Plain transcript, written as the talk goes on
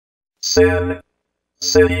Sin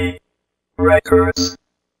City Records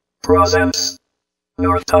presents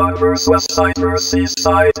Northtown vs Westside vs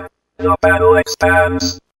Eastside. The battle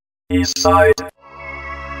expands. Eastside.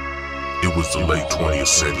 It was the late 20th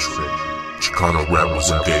century. Chicano rap was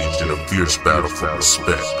engaged in a fierce battle for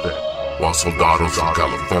respect, while soldados from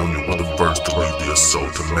California were the first to lead the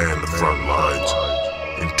assault to man the front lines.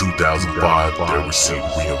 In 2005, they received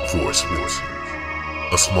reinforcements.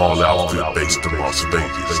 A small outfit based in Las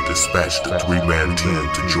Vegas dispatched a three-man team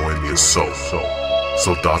to join the assault.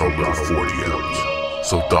 Soldado Lil 40oz,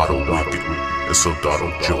 Soldado Wicked, and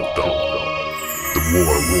Soldado Jokedogg. The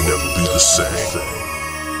war will never be the same.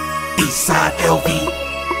 Eastside LV,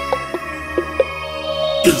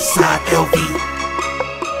 Eastside LV,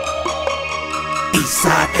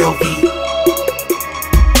 Eastside LV.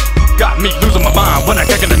 Got me losing my mind when I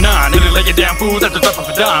kick in the 9. Nearly lay it down, fools at the top of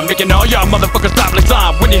a dime, making all y'all motherfuckers stop like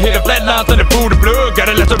slime. When you hit a flat line, send it through the blood. Got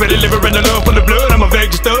a lesser ready liver and the love for the blood. I'm a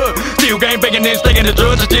Vegas stud, still gang banging and sticking the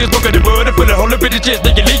drugs. I still smoking the bud. I put a whole little bit of chest,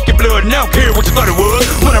 nigga leaking blood. And I don't care what you thought it was.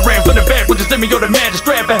 When I ran from the back, would you send me on the man to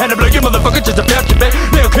strap? I had to blow your motherfucker just about your back.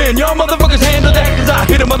 Now can y'all motherfuckers handle that? Cause I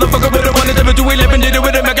hit a motherfucker with a 1-7-2-11, did it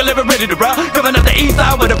with a Mac 11 ready to rock. Coming out the east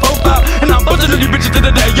side with a 4-5, and I'm busting on you bitches to the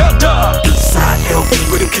day y'all die. Eastside LV,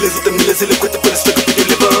 with them killers with the millers, ill equipped to stuck up in your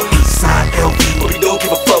liver. Eastside LV, but we don't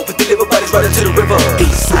give a fuck, we deliver bodies right into the river.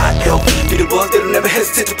 Eastside LV, be the ones that'll never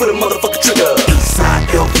hesitate to put a motherfucking trigger. Eastside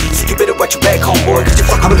LV, so you better watch your back, homeboy, cause you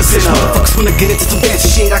fucking with a sinner. Motherfuckers wanna get into some fancy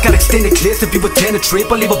shit, I got extended clips. If you attend a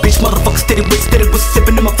trip, I leave a bitch motherfucker steady with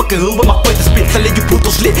sipping in my fucking hood with my foot to spit. I let you put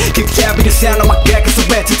those lit, keep jabbing the sound on my gag, it's a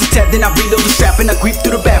rat, it's a tap. Then I reload the strap and I creep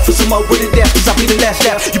through the bathroom. Some more with it after, cause I be the last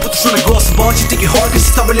lap. You put the son of girls some bars, you think you hard, cause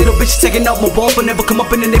you saw a little bitch taking out my ball, but never come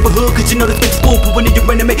up in the neighborhood, cause you know this bitch is cool. But when you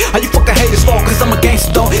enemy, how you fucking haters fall, cause I'm a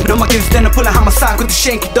gangster dog. And I'm a gangster and I'm pulling homicide with the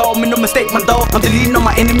shanky dog. Make no mistake, my dog, I'm deleting on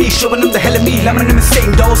my enemies, showing them the hell of me. Like my name is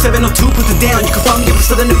Satan, dog. 702, put it down. You can find me if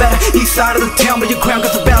it's in the back, east side of the town, but your crown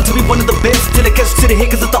cause I'm bound to be one of the best. Till it gets to the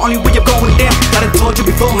hit, cause it's the only way you're going down. I done told you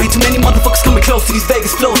before, ain't too many motherfuckers coming close to these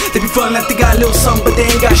Vegas flows. They be frontin' like they got a little something, but they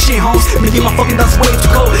ain't got shit, homes. Me and my fucking dance way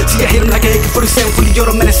too cold. See, I hit them like a AK-47 fully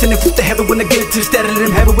Yoda, man, I send it to heaven. When I get it to the stat, I let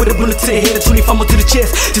them have it with a bullet to the head, a 25 more to the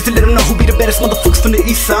chest, just to let them know who be the baddest motherfuckers from the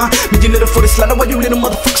east side. Me, you little for the slide, why you little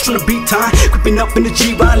motherfuckers tryna beat time? Creeping up in the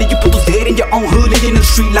G-Ride, leave you put those dead in your own hood, laying in the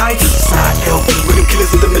street lights. Eastside LV, with them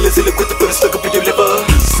killers with the millers, ill equipped to put a stuck up in your liver.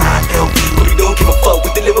 Eastside LV, but we don't give a fuck, we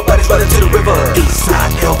deliver bodies right into the river.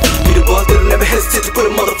 Eastside LV, be the ones that'll never hesitate to put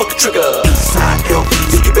a motherfucking trigger. Eastside LV,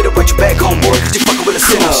 so you better watch your back, homeboy, cause you fucking with a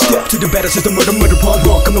sinner. Step to the battles, it's the murder run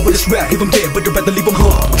wrong. Coming with this rap, leave them dead, but they'd rather leave them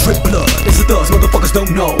hung. Drip blood, it's the thugs, motherfuckers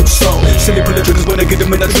don't know. So, silly pull the triggers when I get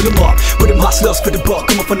them and I drill them up. With them hot slugs for the buck,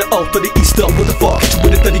 come up from the O for the east up. What the fuck? Hit you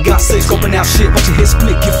with a 30 got 6, scoping out shit. Watch your head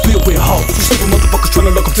split, get filled with hoes. You stupid motherfuckers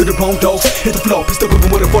tryna look up to the wrong dogs. Hit the floor, pistol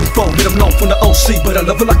whipping with a 44. Let them know from the OC, but I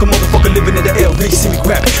love it like a motherfucker living in the LV. See me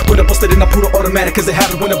grab it, when I bust it and I put it automatic, cause it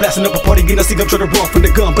happens when I'm blasting up a party. And I see them try to run from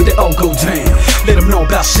the gun, but they all go down. Let them know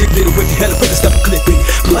about shit, little wicked hella for the step of clipping.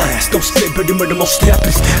 Blast, don't slip, but they murder most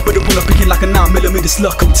steppers. But they wanna pick it like a 9mm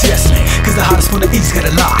slug, come test me. Cause the hottest from the east got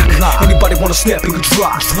a lock. Anybody wanna step and get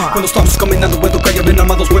dropped. When those storms coming out the window, call your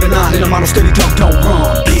armados with a 9. And I'm on steady drunk, don't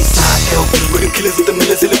run. Eastside LV, with them killers with the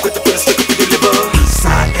millers, ill equipped to put a stuck up in your liver.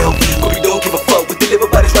 Eastside LV, but we don't give a fuck, we deliver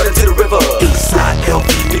bodies right into the river. Eastside LV,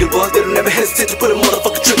 be the ones that'll never hesitate to put a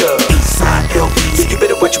motherfucking trigger. Eastside LV, so you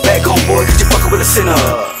better watch your back, homeboy, cause you fucking with a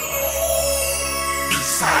sinner.